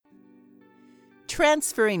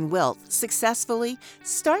Transferring wealth successfully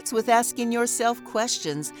starts with asking yourself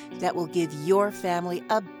questions that will give your family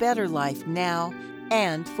a better life now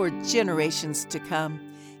and for generations to come.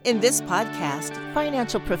 In this podcast,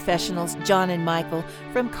 financial professionals John and Michael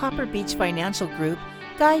from Copper Beech Financial Group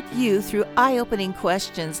guide you through eye-opening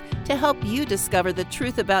questions to help you discover the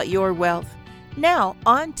truth about your wealth. Now,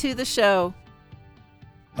 on to the show.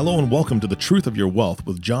 Hello and welcome to The Truth of Your Wealth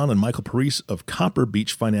with John and Michael Parise of Copper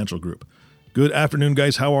Beech Financial Group. Good afternoon,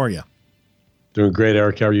 guys. How are you? Doing great,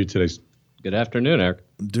 Eric. How are you today? Good afternoon, Eric.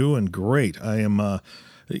 Doing great. I am,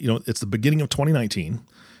 it's the beginning of 2019,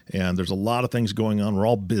 and there's a lot of things going on. We're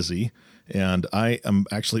all busy, and I am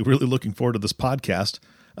actually really looking forward to this podcast.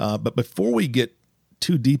 But before we get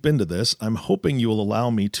too deep into this, I'm hoping you will allow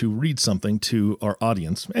me to read something to our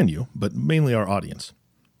audience, and you, but mainly our audience.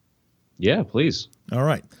 Yeah, please. All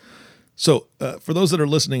right. So for those that are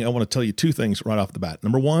listening, I want to tell you two things right off the bat.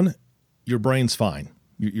 Number one, your brain's fine.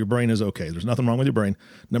 Your brain is okay. There's nothing wrong with your brain.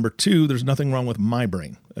 Number two, there's nothing wrong with my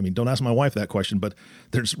brain. I mean, don't ask my wife that question, but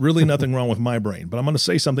there's really nothing wrong with my brain. But I'm going to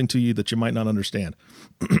say something to you that you might not understand.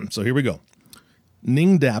 So here we go.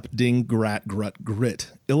 Ning dap ding grat grut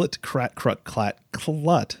grit illit crat crut clat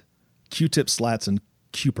clut q-tip slats and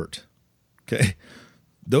cupert. Okay.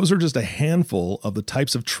 Those are just a handful of the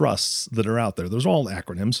types of trusts that are out there. Those are all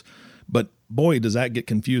acronyms, but boy, does that get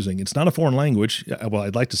confusing. It's not a foreign language. Well,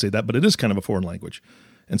 I'd like to say that, but it is kind of a foreign language.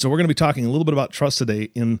 And so we're going to be talking a little bit about trust today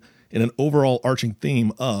in an overall arching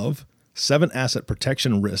theme of 7 asset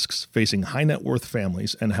protection risks facing high net worth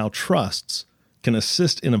families and how trusts can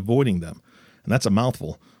assist in avoiding them. And that's a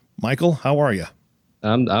mouthful. Michael, how are you?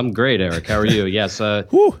 I'm great, Eric. How are you? Yes,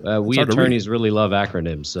 we attorneys really love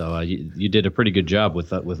acronyms, so you did a pretty good job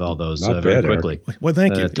with all those very quickly. Eric. Well,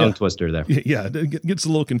 thank you. Tongue twister there. Yeah, it gets a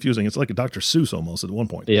little confusing. It's like a Dr. Seuss almost at one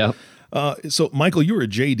point. Yeah. So, Michael, you were a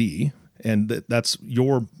JD, and that's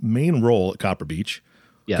your main role at Copper Beech.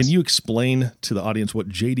 Yes. Can you explain to the audience what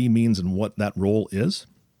JD means and what that role is?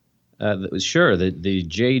 Sure. The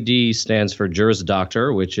JD stands for Juris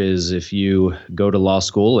Doctor, which is if you go to law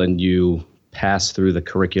school and you pass through the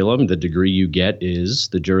curriculum, the degree you get is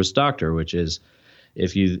the Juris Doctor, which is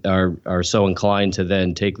if you are so inclined to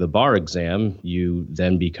then take the bar exam, you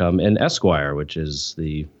then become an Esquire, which is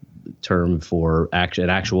the term for an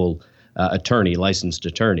actual attorney, licensed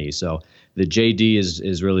attorney. So the JD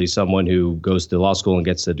is really someone who goes to law school and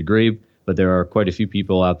gets the degree, but there are quite a few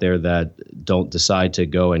people out there that don't decide to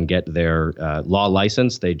go and get their law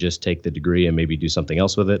license. They just take the degree and maybe do something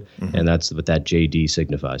else with it, and that's what that JD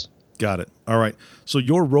signifies. Got it. All right. So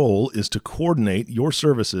your role is to coordinate your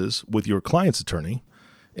services with your client's attorney,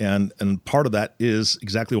 and part of that is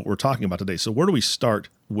exactly what we're talking about today. So where do we start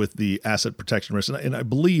with the asset protection risk? And I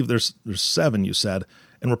believe there's 7, you said,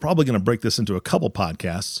 and we're probably going to break this into a couple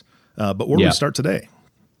podcasts, but where do we start today?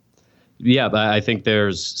 Yeah, I think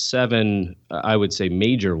there's 7, I would say,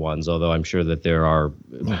 major ones, although I'm sure that there are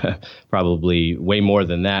probably way more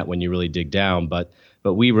than that when you really dig down. But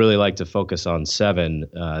we really like to focus on 7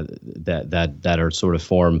 that are sort of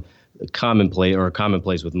form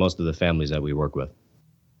commonplace with most of the families that we work with.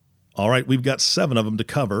 All right, we've got 7 of them to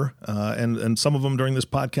cover, and some of them during this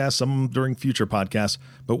podcast, some of them during future podcasts.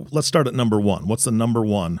 But let's start at number 1. What's the number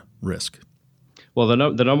 1 risk? Well, the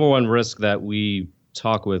number 1 risk that we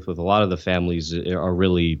talk with a lot of the families are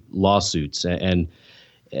really lawsuits, and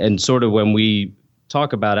sort of when we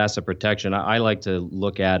talk about asset protection, I like to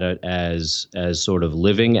look at it as sort of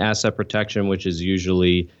living asset protection, which is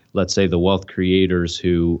usually, let's say, the wealth creators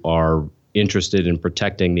who are interested in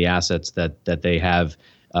protecting the assets that they have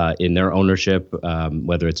in their ownership,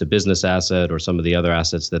 whether it's a business asset or some of the other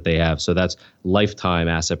assets that they have. So that's lifetime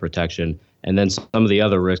asset protection. And then some of the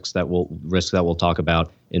other risks that we'll talk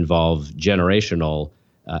about involve generational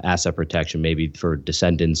asset protection, maybe for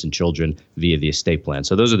descendants and children via the estate plan.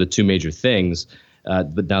 So those are the 2 major things.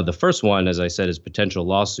 But now the first one, as I said, is potential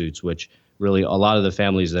lawsuits, which really a lot of the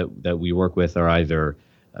families that we work with are either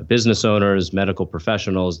business owners, medical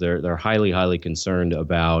professionals. They're highly concerned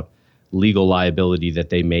about legal liability that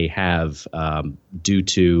they may have due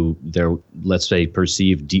to their, let's say,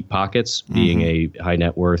 perceived deep pockets, being a high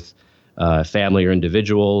net worth family or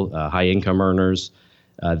individual, high income earners.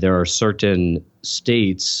 There are certain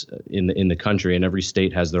states in the country, and every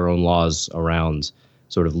state has their own laws around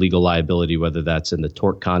sort of legal liability, whether that's in the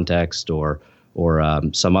tort context or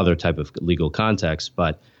some other type of legal context.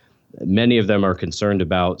 But many of them are concerned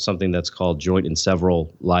about something that's called joint and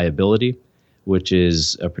several liability, which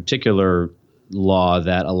is a particular law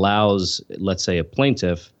that allows, let's say, a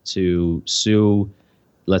plaintiff to sue,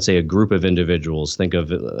 let's say, a group of individuals. Think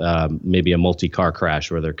of maybe a multi-car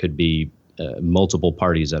crash where there could be multiple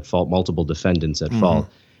parties at fault, multiple defendants at fault.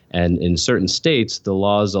 And in certain states, the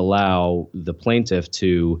laws allow the plaintiff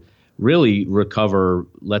to really recover,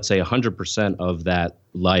 let's say, 100% of that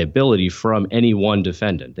liability from any one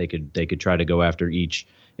defendant. They could try to go after each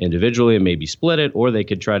individually and maybe split it, or they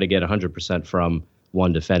could try to get 100% from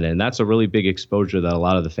one defendant. And that's a really big exposure that a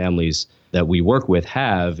lot of the families that we work with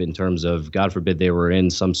have, in terms of, God forbid, they were in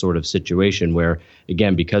some sort of situation where,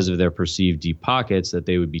 again, because of their perceived deep pockets, that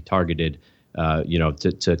they would be targeted,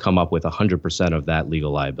 to come up with 100% of that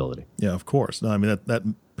legal liability. Yeah, of course. No, I mean, that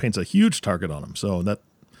paints a huge target on them. So that,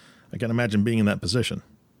 I can imagine being in that position.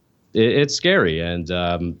 It's scary. And,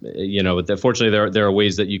 fortunately, there are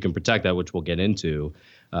ways that you can protect that, which we'll get into.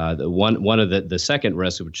 One of the second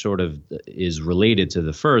risk, which sort of is related to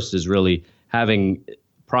the first, is really having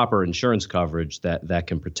proper insurance coverage that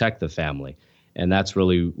can protect the family. And that's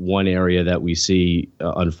really one area that we see,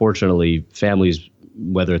 unfortunately, families,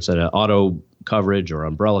 whether it's an auto coverage or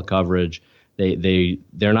umbrella coverage,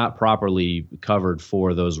 they're not properly covered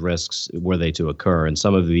for those risks were they to occur. And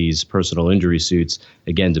some of these personal injury suits,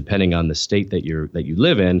 again, depending on the state that you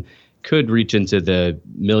live in, could reach into the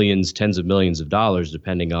millions, tens of millions of dollars,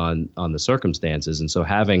 depending on the circumstances. And so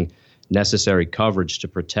having necessary coverage to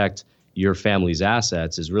protect your family's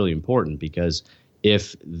assets is really important, because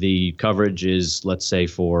if the coverage is, let's say,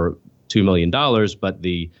 for $2 million, but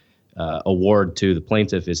the award to the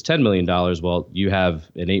plaintiff is $10 million, well, you have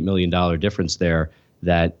an $8 million difference there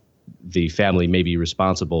that the family may be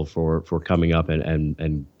responsible for coming up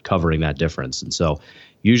and covering that difference. And so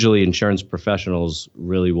usually insurance professionals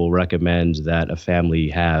really will recommend that a family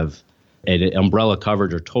have an umbrella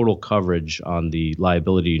coverage or total coverage on the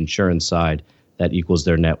liability insurance side that equals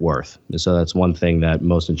their net worth. And so that's one thing that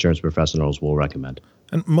most insurance professionals will recommend.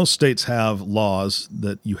 And most states have laws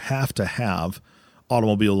that you have to have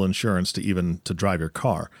automobile insurance to drive your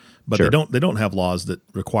car. But Sure. they don't have laws that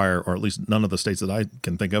require, or at least none of the states that I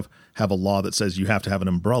can think of, have a law that says you have to have an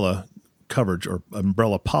umbrella coverage or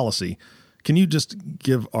umbrella policy. Can you just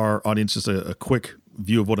give our audience just a quick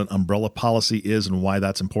view of what an umbrella policy is and why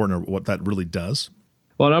that's important, or what that really does?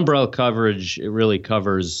 Well, an umbrella coverage, it really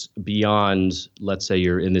covers beyond, let's say,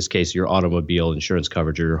 in this case, your automobile insurance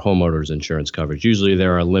coverage or your homeowner's insurance coverage. Usually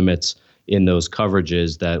there are limits in those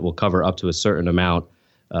coverages that will cover up to a certain amount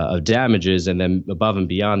of damages, and then above and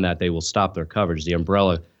beyond that, they will stop their coverage. The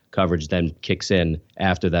umbrella coverage then kicks in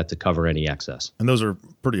after that to cover any excess. And those are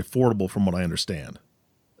pretty affordable from what I understand.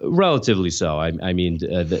 Relatively so. I mean,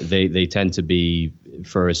 they tend to be,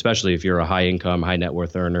 especially if you're a high income, high net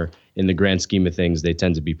worth earner, in the grand scheme of things, they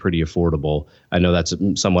tend to be pretty affordable. I know that's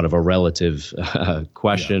somewhat of a relative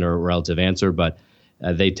question or relative answer, but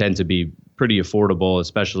they tend to be pretty affordable,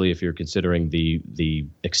 especially if you're considering the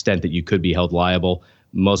extent that you could be held liable.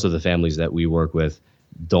 Most of the families that we work with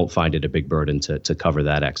don't find it a big burden to cover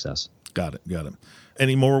that excess. Got it.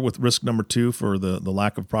 Any more with risk number 2 for the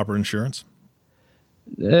lack of proper insurance?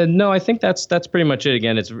 No, I think that's pretty much it.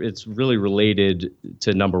 Again, it's really related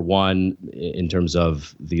to number 1 in terms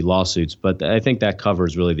of the lawsuits, but I think that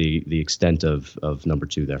covers really the extent of number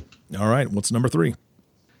 2 there. All right. What's number 3?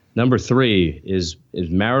 Number 3 is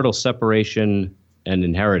marital separation and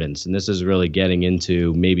inheritance. And this is really getting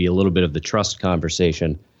into maybe a little bit of the trust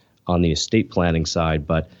conversation on the estate planning side.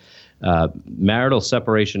 But marital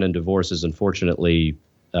separation and divorce is unfortunately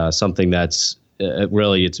something that's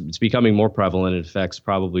really, it's becoming more prevalent. It affects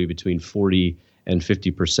probably between 40 and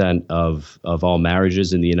 50% of all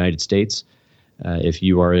marriages in the United States. If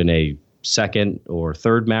you are in a second or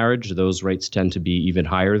third marriage, those rates tend to be even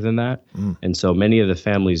higher than that. And so many of the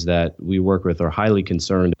families that we work with are highly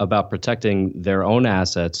concerned about protecting their own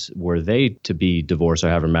assets were they to be divorced or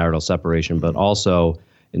have a marital separation, but also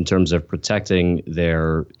in terms of protecting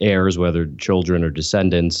their heirs, whether children or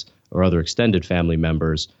descendants or other extended family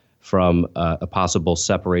members, from a possible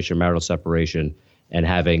separation, marital separation, and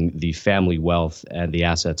having the family wealth and the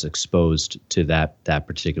assets exposed to that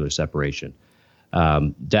particular separation.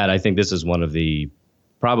 Dad, I think this is one of the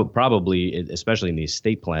probably, especially in the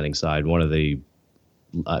estate planning side, one of the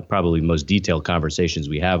probably most detailed conversations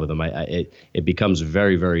we have with them. It becomes a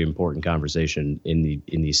very, very important conversation in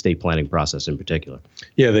the estate planning process in particular.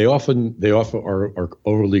 Yeah, they often are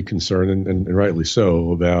overly concerned, and rightly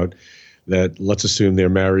so, about that. Let's assume they're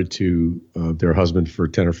married to their husband for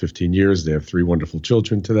 10 or 15 years. They have 3 wonderful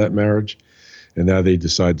children to that marriage, and now they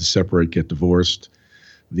decide to separate, get divorced.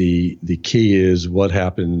 The key is what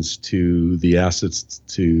happens to the assets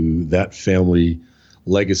to that family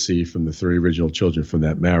legacy from the 3 original children from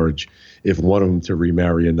that marriage if one of them to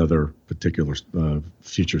remarry another particular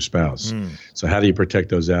future spouse. So how do you protect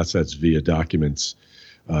those assets via documents,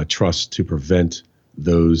 trust, to prevent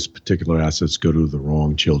those particular assets go to the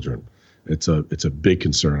wrong children. It's a big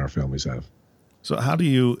concern our families have. So how do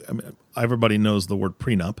you, I mean, everybody knows the word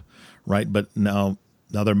prenup, right? But now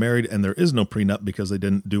they're married and there is no prenup because they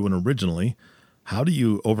didn't do one originally. How do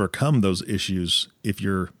you overcome those issues if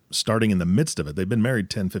you're starting in the midst of it? They've been married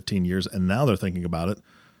 10, 15 years and now they're thinking about it.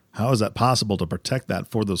 How is that possible to protect that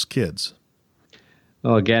for those kids?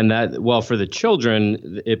 Well, again, for the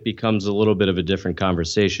children, it becomes a little bit of a different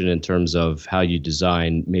conversation in terms of how you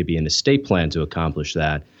design maybe an estate plan to accomplish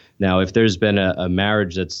that. Now, if there's been a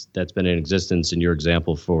marriage that's been in existence in your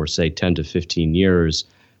example for, say, 10 to 15 years,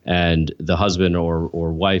 and the husband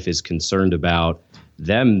or wife is concerned about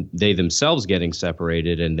they themselves getting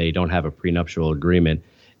separated and they don't have a prenuptial agreement,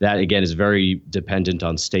 that, again, is very dependent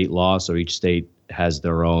on state law. So each state has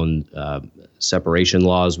their own separation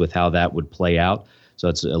laws with how that would play out. So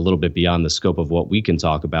it's a little bit beyond the scope of what we can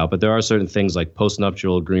talk about. But there are certain things like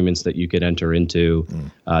postnuptial agreements that you could enter into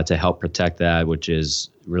to help protect that, which is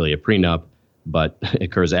really a prenup, but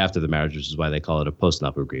occurs after the marriage, which is why they call it a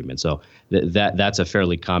postnup agreement. So that's a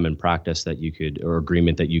fairly common practice that you could, or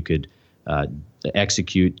agreement that you could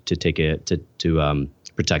execute to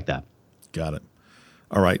protect that. Got it.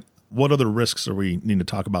 All right. What other risks are we need to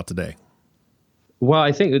talk about today? Well,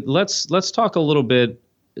 I think let's talk a little bit.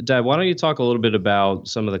 Dad, why don't you talk a little bit about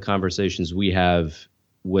some of the conversations we have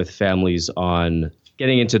with families on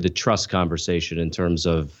getting into the trust conversation in terms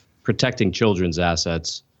of protecting children's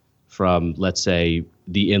assets from, let's say,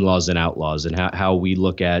 the in-laws and outlaws, and how we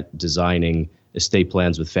look at designing estate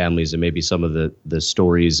plans with families, and maybe some of the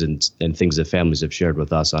stories and things that families have shared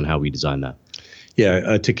with us on how we design that.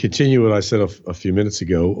 Yeah, to continue what I said a few minutes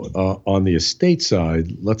ago, on the estate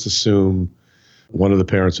side, let's assume one of the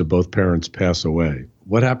parents or both parents pass away.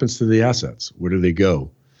 What happens to the assets? Where do they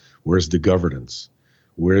go? Where's the governance?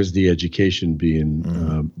 Where's the education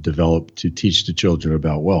being developed to teach the children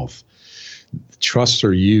about wealth? Trusts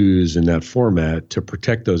are used in that format to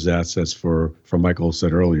protect those assets for Michael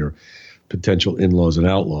said earlier, potential in-laws and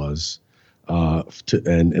outlaws.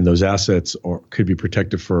 And those assets could be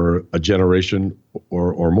protected for a generation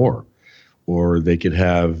or more. Or they could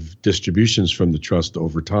have distributions from the trust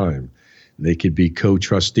over time. They could be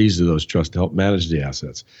co-trustees of those trusts to help manage the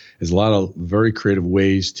assets. There's a lot of very creative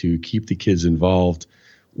ways to keep the kids involved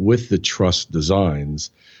with the trust designs,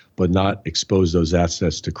 but not expose those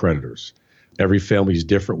assets to creditors. Every family is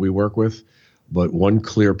different we work with, but one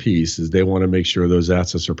clear piece is they want to make sure those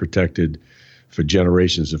assets are protected for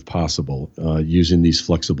generations if possible, using these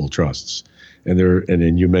flexible trusts. And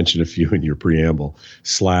then you mentioned a few in your preamble,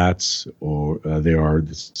 SLATs, or they are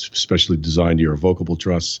specially designed irrevocable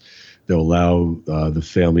trusts. They'll allow the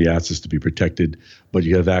family assets to be protected, but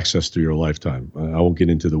you have access through your lifetime. I won't get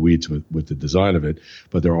into the weeds with the design of it,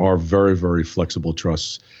 but there are very, very flexible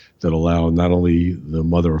trusts that allow not only the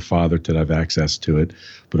mother or father to have access to it,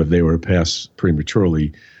 but if they were to pass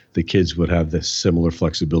prematurely, the kids would have this similar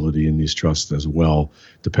flexibility in these trusts as well,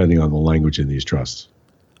 depending on the language in these trusts.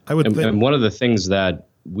 And one of the things that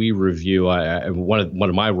we review, one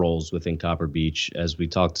of my roles within Copper Beech, as we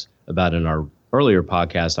talked about in our earlier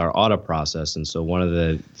podcast, our audit process. And so one of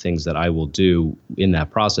the things that I will do in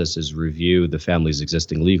that process is review the family's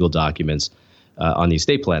existing legal documents on the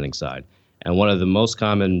estate planning side. And one of the most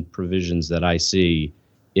common provisions that I see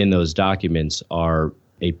in those documents are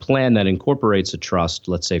a plan that incorporates a trust,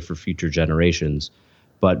 let's say for future generations.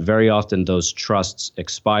 But very often those trusts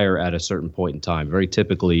expire at a certain point in time. Very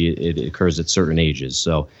typically it occurs at certain ages.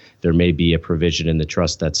 So there may be a provision in the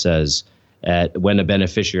trust that says when a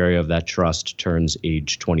beneficiary of that trust turns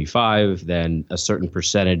age 25, then a certain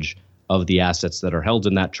percentage of the assets that are held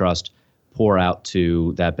in that trust pour out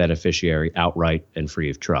to that beneficiary outright and free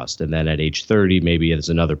of trust. And then at age 30, maybe it's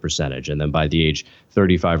another percentage. And then by the age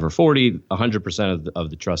 35 or 40, 100% of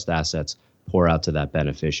the trust assets pour out to that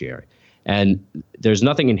beneficiary. And there's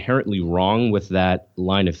nothing inherently wrong with that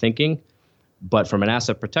line of thinking. But from an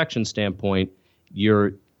asset protection standpoint,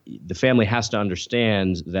 the family has to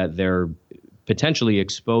understand that they're potentially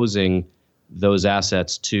exposing those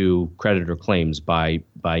assets to creditor claims by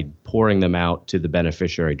pouring them out to the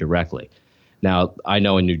beneficiary directly. Now, I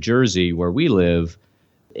know in New Jersey, where we live,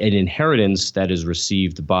 an inheritance that is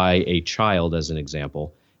received by a child, as an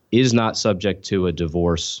example, is not subject to a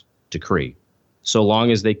divorce decree, so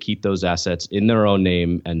long as they keep those assets in their own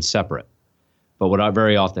name and separate. But what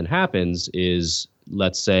very often happens is,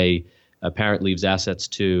 let's say a parent leaves assets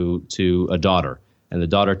to a daughter, and the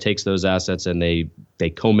daughter takes those assets and they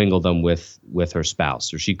commingle them with her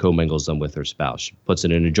spouse, or she commingles them with her spouse. She puts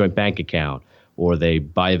it in a joint bank account, or they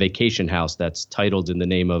buy a vacation house that's titled in the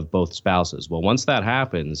name of both spouses. Well, once that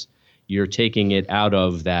happens, you're taking it out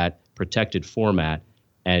of that protected format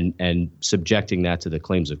and subjecting that to the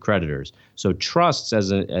claims of creditors. So trusts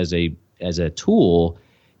as a tool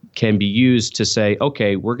can be used to say,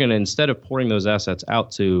 okay, we're going to, instead of pouring those assets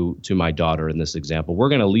out to my daughter in this example, we're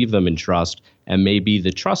going to leave them in trust, and maybe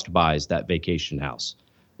the trust buys that vacation house.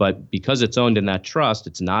 But because it's owned in that trust,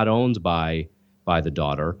 it's not owned by the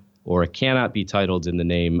daughter, or it cannot be titled in the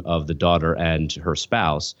name of the daughter and her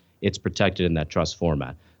spouse. It's protected in that trust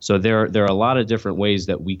format. So there are a lot of different ways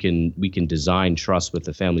that we can design trust with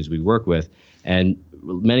the families we work with, and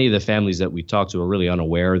many of the families that we talk to are really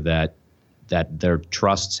unaware that their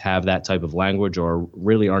trusts have that type of language, or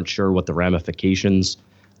really aren't sure what the ramifications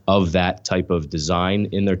of that type of design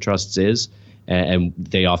in their trusts is. And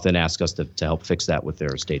they often ask us to help fix that with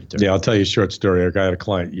their estate attorney. Yeah, I'll tell you a short story. I had a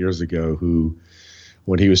client years ago who,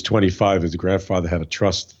 when he was 25, his grandfather had a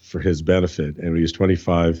trust for his benefit. And when he was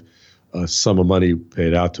 25, a sum of money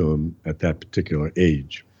paid out to him at that particular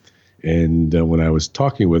age. And when I was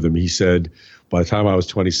talking with him, he said, by the time I was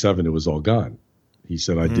 27, it was all gone. He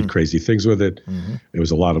said, I did crazy things with it. Mm-hmm. It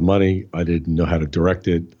was a lot of money. I didn't know how to direct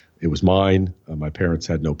it. It was mine. My parents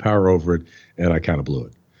had no power over it, and I kind of blew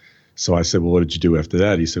it. So I said, well, what did you do after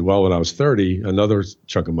that? He said, well, when I was 30, another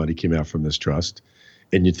chunk of money came out from this trust,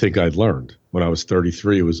 and you'd think I'd learned. When I was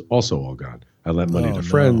 33, it was also all gone. I lent money to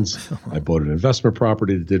friends. I bought an investment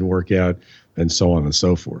property that didn't work out, and so on and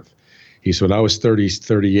so forth. He said, when I was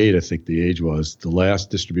 38, I think the age was, the last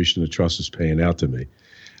distribution of the trust was paying out to me.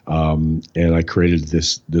 And I created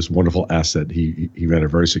this wonderful asset. He ran a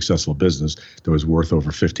very successful business that was worth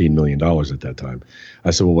over $15 million at that time.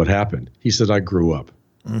 I said, well, what happened? He said, I grew up.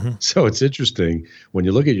 Mm-hmm. So it's interesting. When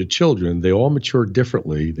you look at your children, they all mature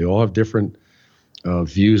differently. They all have different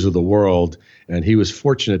views of the world. And he was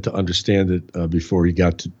fortunate to understand it before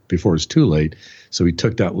it was too late. So he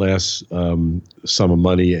took that last sum of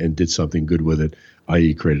money and did something good with it,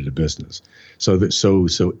 i.e. created a business. So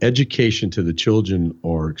education to the children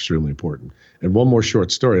are extremely important. And one more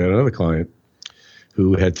short story. I had another client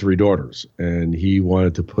who had 3 daughters, and he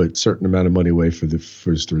wanted to put a certain amount of money away for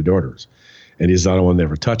his 3 daughters. And he said, I don't want to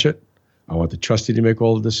ever touch it. I want the trustee to make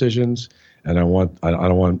all the decisions, and I don't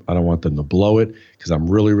want them to blow it, because I'm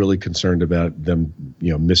really, really concerned about them,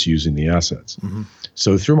 misusing the assets. Mm-hmm.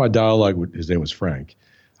 So through my dialogue, his name was Frank,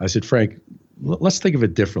 I said, Frank, let's think of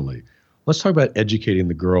it differently. Let's talk about educating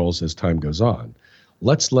the girls as time goes on.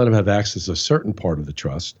 Let's let them have access to a certain part of the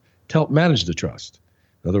trust to help manage the trust.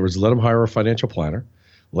 In other words, let them hire a financial planner,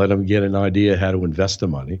 let them get an idea how to invest the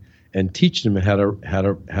money, and teach them how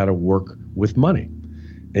to work with money.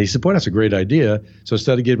 And he said, boy, that's a great idea. So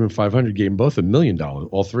instead of giving him $500, gave him both $1 million,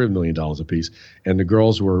 all $3 million apiece. And the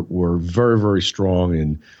girls were very, very strong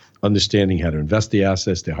in understanding how to invest the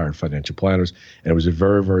assets. They hired financial planners, and it was a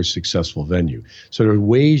very, very successful venue. So there are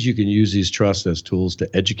ways you can use these trusts as tools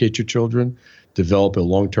to educate your children, develop a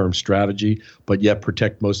long-term strategy, but yet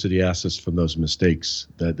protect most of the assets from those mistakes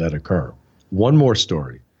that occur. One more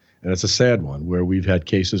story, and it's a sad one, where we've had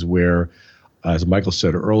cases where, as Michael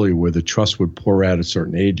said earlier, where the trust would pour out at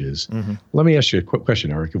certain ages. Mm-hmm. Let me ask you a quick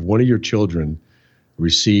question, Eric. If one of your children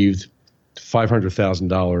received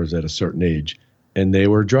 $500,000 at a certain age, and they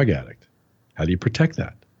were a drug addict, how do you protect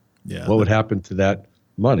that? Yeah. What would happen to that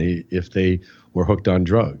money if they were hooked on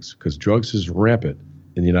drugs? Because drugs is rampant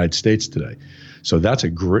in the United States today. So that's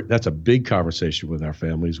a big conversation with our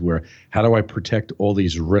families, where how do I protect all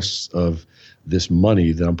these risks of this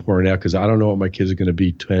money that I'm pouring out, because I don't know what my kids are going to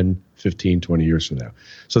be 10, 15, 20 years from now.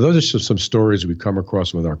 So those are just some stories we come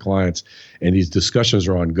across with our clients, and these discussions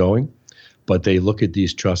are ongoing. But they look at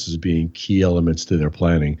these trusts as being key elements to their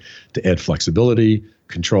planning to add flexibility,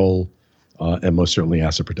 control, and most certainly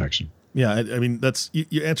asset protection. Yeah, I mean,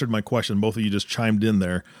 you answered my question. Both of you just chimed in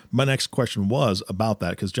there. My next question was about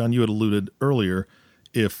that, because John, you had alluded earlier,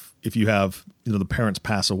 if you have the parents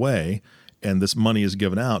pass away and this money is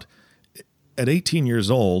given out, at 18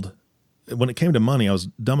 years old, when it came to money, I was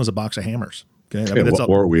dumb as a box of hammers. Okay. I mean,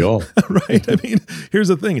 or we all. Right. I mean, here's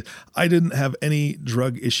the thing. I didn't have any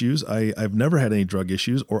drug issues. I've never had any drug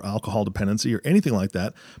issues or alcohol dependency or anything like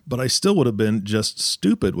that, but I still would have been just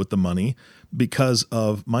stupid with the money because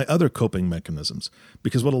of my other coping mechanisms.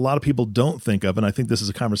 Because what a lot of people don't think of, and I think this is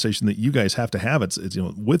a conversation that you guys have to have, it's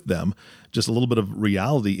with them, just a little bit of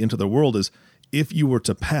reality into their world, is if you were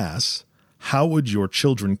to pass, how would your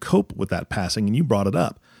children cope with that passing? And you brought it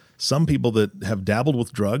up. Some people that have dabbled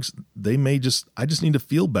with drugs, they may I just need to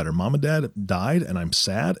feel better. Mom and dad died and I'm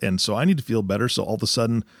sad, and so I need to feel better. So all of a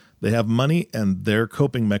sudden they have money, and their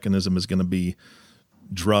coping mechanism is going to be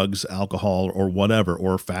drugs, alcohol, or whatever,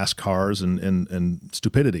 or fast cars and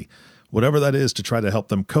stupidity. Whatever that is to try to help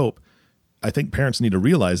them cope. I think parents need to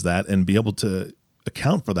realize that and be able to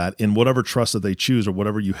account for that in whatever trust that they choose or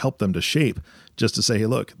whatever you help them to shape, just to say, hey,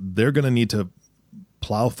 look, they're going to need to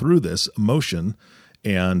plow through this emotion,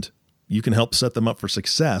 and you can help set them up for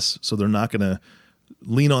success so they're not going to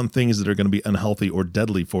lean on things that are going to be unhealthy or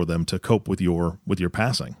deadly for them to cope with your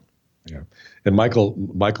passing. Yeah. And Michael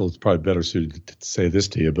is probably better suited to say this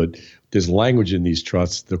to you, but there's language in these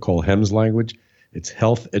trusts. They're called HEMS language. It's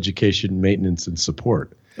health, education, maintenance, and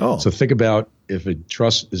support. Oh. So think about if a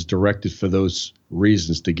trust is directed for those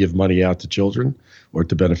reasons to give money out to children or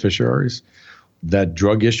to beneficiaries, that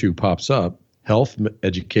drug issue pops up: health,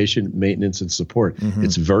 education, maintenance, and support. Mm-hmm.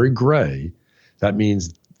 It's very gray. That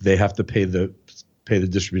means they have to pay the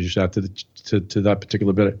distribution out to that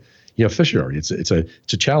particular beneficiary. It's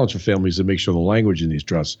a challenge for families to make sure the language in these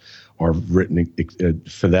trusts are written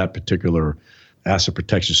for that particular asset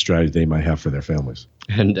protection strategy they might have for their families.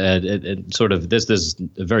 And sort of this is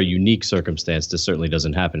a very unique circumstance. This certainly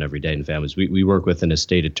doesn't happen every day in families. We work with an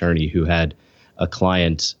estate attorney who had a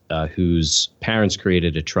client whose parents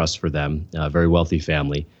created a trust for them, a very wealthy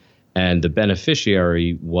family, and the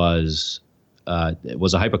beneficiary was a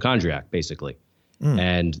hypochondriac, basically.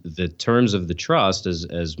 And the terms of the trust,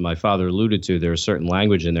 as my father alluded to, there's certain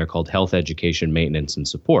language in there called health, education, maintenance, and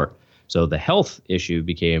support. So the health issue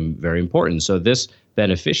became very important. So this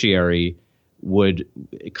beneficiary would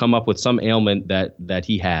come up with some ailment that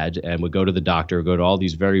he had and would go to the doctor, go to all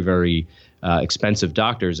these very, very expensive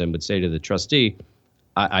doctors, and would say to the trustee,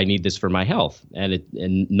 I need this for my health. And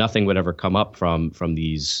nothing would ever come up from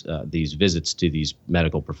these visits to these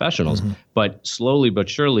medical professionals. Mm-hmm. But slowly but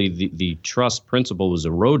surely, the trust principle was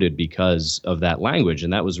eroded because of that language.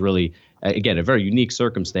 And that was really, again, a very unique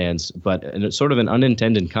circumstance, but sort of an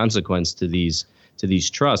unintended consequence to these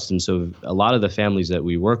trusts. And so a lot of the families that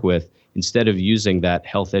we work with, instead of using that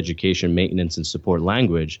health, education, maintenance, and support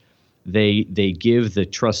language, they give the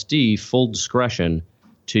trustee full discretion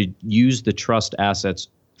to use the trust assets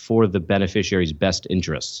for the beneficiary's best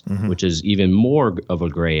interests, mm-hmm. which is even more of a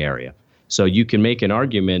gray area. So you can make an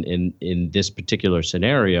argument in this particular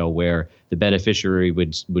scenario where the beneficiary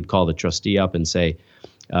would call the trustee up and say,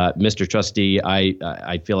 Mr. Trustee,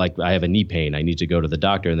 I feel like I have a knee pain. I need to go to the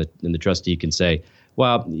doctor. And the trustee can say,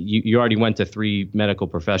 well, you already went to 3 medical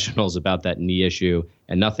professionals about that knee issue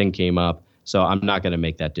and nothing came up. So I'm not going to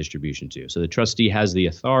make that distribution to you. So the trustee has the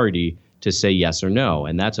authority to say yes or no.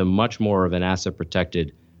 And that's a much more of an asset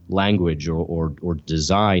protected language or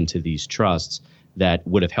design to these trusts that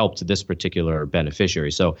would have helped this particular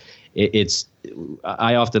beneficiary. So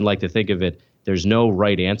I often like to think of it, there's no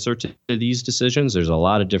right answer to these decisions. There's a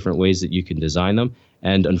lot of different ways that you can design them.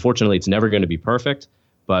 And unfortunately, it's never going to be perfect,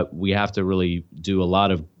 but we have to really do a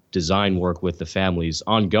lot of design work with the families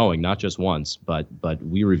ongoing, not just once, but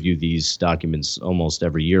we review these documents almost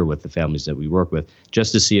every year with the families that we work with,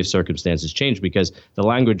 just to see if circumstances change, because the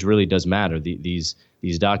language really does matter. These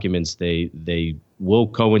documents, they will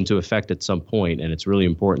go into effect at some point, and it's really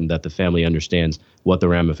important that the family understands what the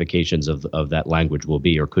ramifications of that language will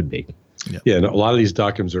be or could be. Yeah, and a lot of these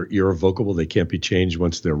documents are irrevocable. They can't be changed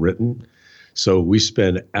once they're written. So we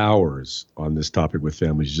spend hours on this topic with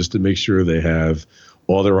families just to make sure they have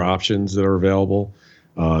all their options that are available.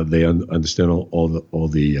 They understand all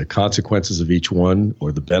the consequences of each one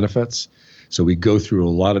or the benefits. So we go through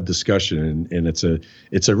a lot of discussion, and it's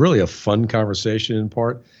a really a fun conversation in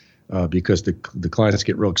part because the clients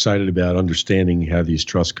get real excited about understanding how these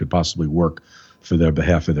trusts could possibly work for their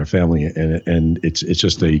behalf of their family, and it's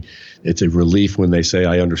just a relief when they say,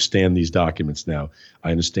 I understand these documents now. I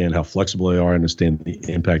understand how flexible they are. I understand the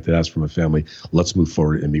impact it has from a family. Let's move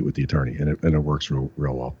forward and meet with the attorney, and it works real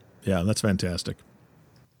well. Yeah, that's fantastic.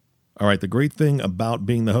 All right, the great thing about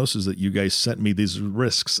being the host is that you guys sent me these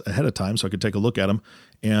risks ahead of time so I could take a look at them.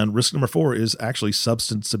 And risk number 4 is actually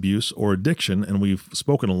substance abuse or addiction, and we've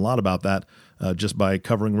spoken a lot about that just by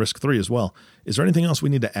covering risk 3 as well. Is there anything else we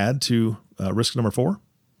need to add to risk number 4?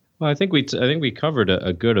 Well, I think we covered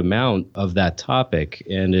a good amount of that topic,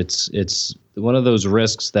 and it's one of those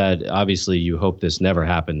risks that obviously you hope this never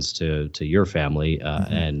happens to your family,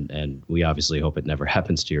 mm-hmm. and we obviously hope it never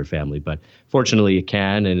happens to your family. But fortunately, it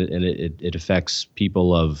can, and it affects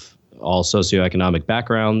people of all socioeconomic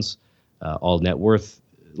backgrounds, all net worth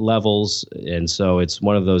levels, and so it's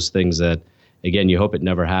one of those things that, again, you hope it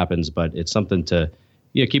never happens, but it's something to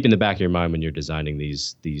keep in the back of your mind when you're designing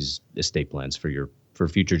these estate plans for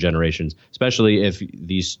future generations, especially if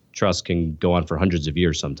these trusts can go on for hundreds of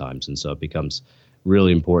years sometimes. And so it becomes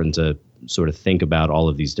really important to sort of think about all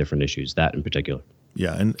of these different issues, that in particular.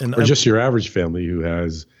 Yeah. And or just your average family who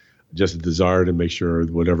has just a desire to make sure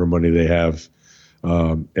whatever money they have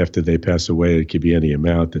after they pass away, it could be any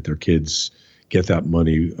amount, that their kids get that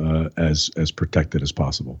money as protected as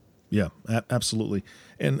possible. Yeah, absolutely.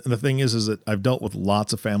 And the thing is that I've dealt with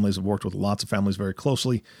lots of families, I've worked with lots of families very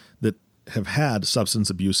closely that have had substance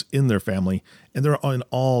abuse in their family, and they're in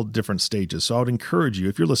all different stages. So I would encourage you,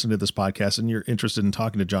 if you're listening to this podcast and you're interested in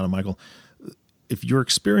talking to John and Michael, if you're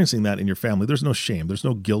experiencing that in your family, there's no shame, there's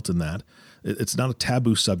no guilt in that. It's not a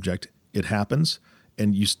taboo subject. It happens,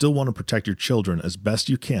 and you still want to protect your children as best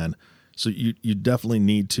you can. So you definitely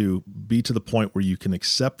need to be to the point where you can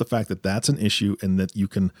accept the fact that that's an issue and that you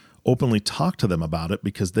can openly talk to them about it,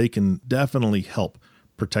 because they can definitely help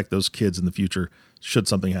protect those kids in the future should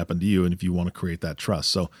something happen to you, and if you want to create that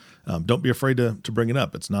trust. So don't be afraid to bring it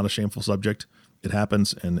up. It's not a shameful subject. It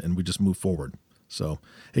happens, and we just move forward. So,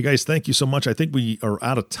 hey guys, thank you so much. I think we are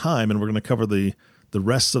out of time, and we're going to cover the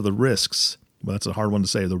rest of the risks. Well, that's a hard one to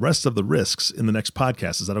say. The rest of the risks in the next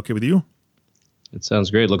podcast. Is that okay with you? It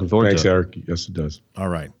sounds great. Looking forward to it. Thanks, Eric. Yes, it does. All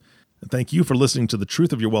right. And thank you for listening to the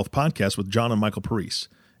Truth of Your Wealth podcast with John and Michael Parise.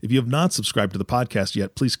 If you have not subscribed to the podcast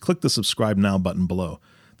yet, please click the subscribe now button below.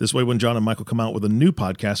 This way, when John and Michael come out with a new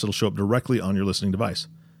podcast, it'll show up directly on your listening device.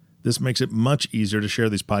 This makes it much easier to share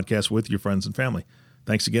these podcasts with your friends and family.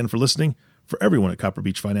 Thanks again for listening. For everyone at Copper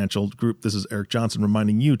Beech Financial Group, this is Eric Johnson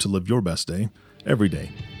reminding you to live your best day every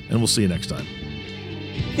day. And we'll see you next time.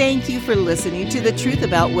 Thank you for listening to the Truth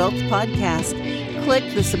About Wealth podcast. Click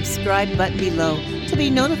the subscribe button below to be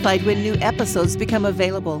notified when new episodes become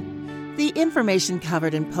available. The information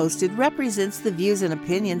covered and posted represents the views and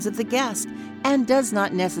opinions of the guest and does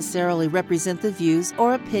not necessarily represent the views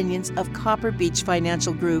or opinions of Copper Beech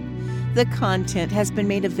Financial Group. The content has been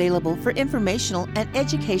made available for informational and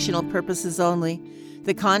educational purposes only.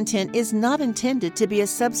 The content is not intended to be a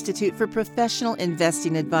substitute for professional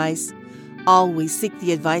investing advice. Always seek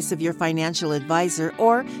the advice of your financial advisor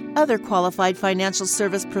or other qualified financial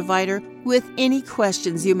service provider with any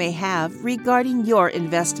questions you may have regarding your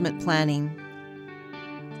investment planning.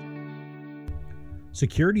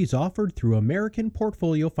 Securities offered through American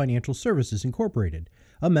Portfolio Financial Services Incorporated,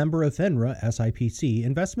 a member of FINRA SIPC.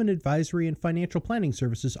 Investment advisory and financial planning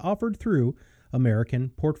services offered through American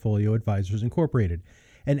Portfolio Advisors Incorporated,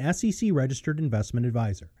 an SEC-registered investment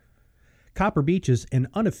advisor. Copper Beech is an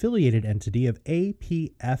unaffiliated entity of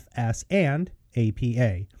APFS and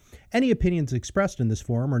APA. Any opinions expressed in this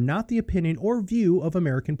forum are not the opinion or view of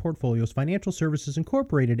American Portfolios Financial Services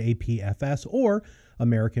Incorporated, APFS, or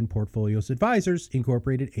American Portfolios Advisors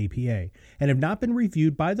Incorporated, APA, and have not been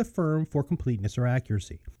reviewed by the firm for completeness or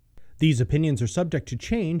accuracy. These opinions are subject to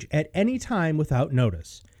change at any time without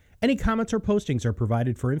notice. Any comments or postings are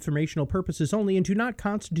provided for informational purposes only and do not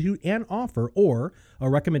constitute an offer or a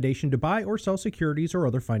recommendation to buy or sell securities or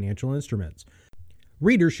other financial instruments.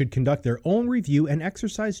 Readers should conduct their own review and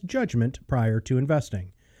exercise judgment prior to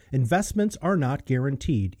investing. Investments are not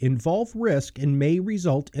guaranteed, involve risk, and may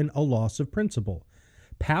result in a loss of principal.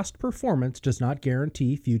 Past performance does not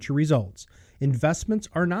guarantee future results. Investments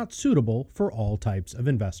are not suitable for all types of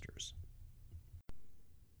investors.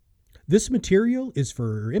 This material is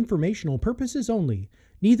for informational purposes only.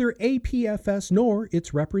 Neither APFS nor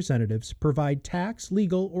its representatives provide tax,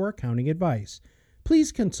 legal, or accounting advice.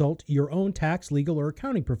 Please consult your own tax, legal, or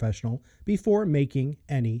accounting professional before making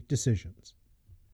any decisions.